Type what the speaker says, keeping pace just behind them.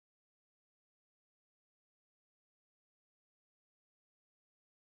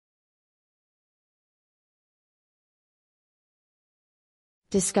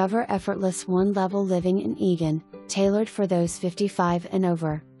Discover effortless one-level living in Eagan, tailored for those 55 and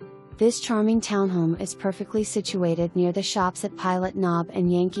over. This charming townhome is perfectly situated near the shops at Pilot Knob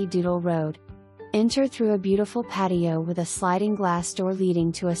and Yankee Doodle Road. Enter through a beautiful patio with a sliding glass door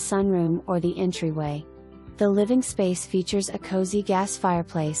leading to a sunroom or the entryway. The living space features a cozy gas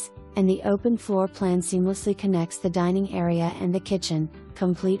fireplace, and the open floor plan seamlessly connects the dining area and the kitchen,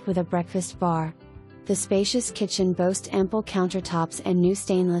 complete with a breakfast bar. The spacious kitchen boasts ample countertops and new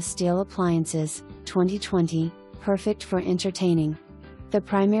stainless steel appliances, 2020, perfect for entertaining. The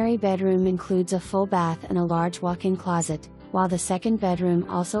primary bedroom includes a full bath and a large walk-in closet, while the second bedroom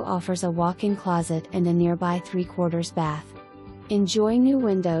also offers a walk-in closet and a nearby 3/4 bath. Enjoy new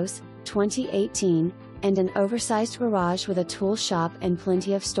windows, 2018, and an oversized garage with a tool shop and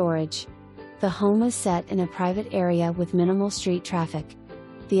plenty of storage. The home is set in a private area with minimal street traffic.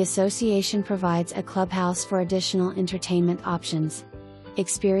 The association provides a clubhouse for additional entertainment options.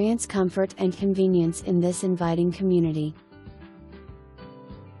 Experience comfort and convenience in this inviting community.